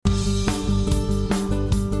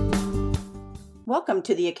Welcome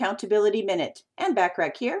to the Accountability Minute. Ann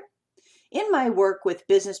Backrack here. In my work with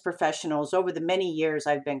business professionals over the many years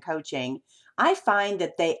I've been coaching, I find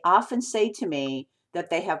that they often say to me that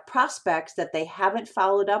they have prospects that they haven't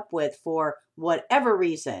followed up with for whatever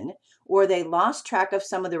reason, or they lost track of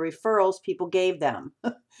some of the referrals people gave them.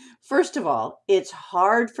 First of all, it's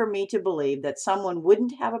hard for me to believe that someone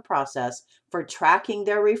wouldn't have a process for tracking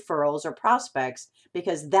their referrals or prospects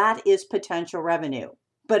because that is potential revenue.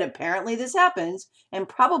 But apparently this happens, and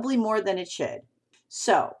probably more than it should.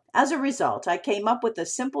 So, as a result, I came up with a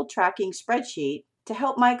simple tracking spreadsheet to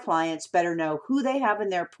help my clients better know who they have in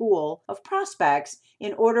their pool of prospects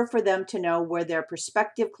in order for them to know where their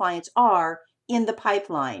prospective clients are in the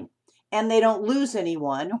pipeline, and they don't lose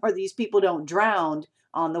anyone or these people don't drown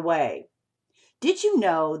on the way. Did you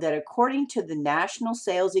know that according to the National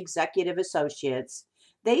Sales Executive Associates,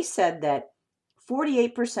 they said that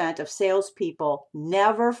 48% of salespeople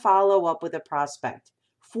never follow up with a prospect.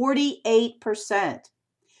 48%.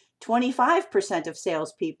 25% of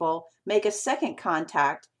salespeople make a second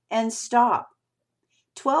contact and stop.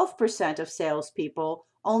 12% of salespeople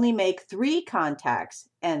only make 3 contacts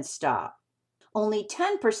and stop. Only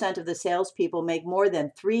 10% of the salespeople make more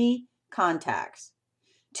than 3 contacts.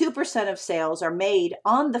 2% of sales are made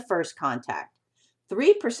on the first contact.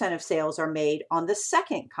 3% of sales are made on the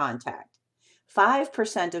second contact.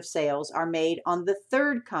 5% of sales are made on the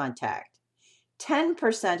third contact.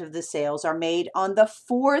 10% of the sales are made on the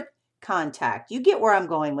fourth contact. You get where I'm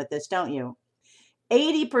going with this, don't you?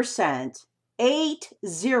 80%,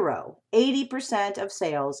 80% of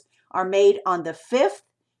sales are made on the 5th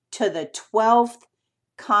to the 12th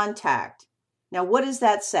contact. Now, what does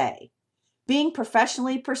that say? Being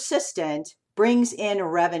professionally persistent brings in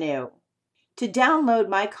revenue. To download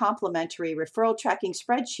my complimentary referral tracking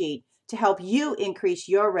spreadsheet to help you increase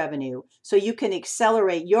your revenue so you can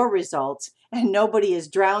accelerate your results and nobody is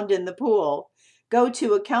drowned in the pool, go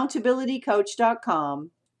to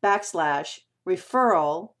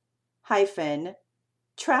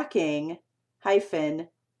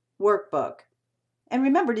accountabilitycoach.com/referral-tracking-workbook. And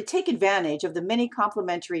remember to take advantage of the many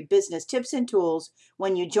complimentary business tips and tools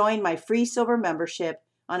when you join my free silver membership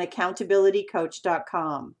on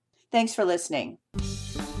accountabilitycoach.com. Thanks for listening.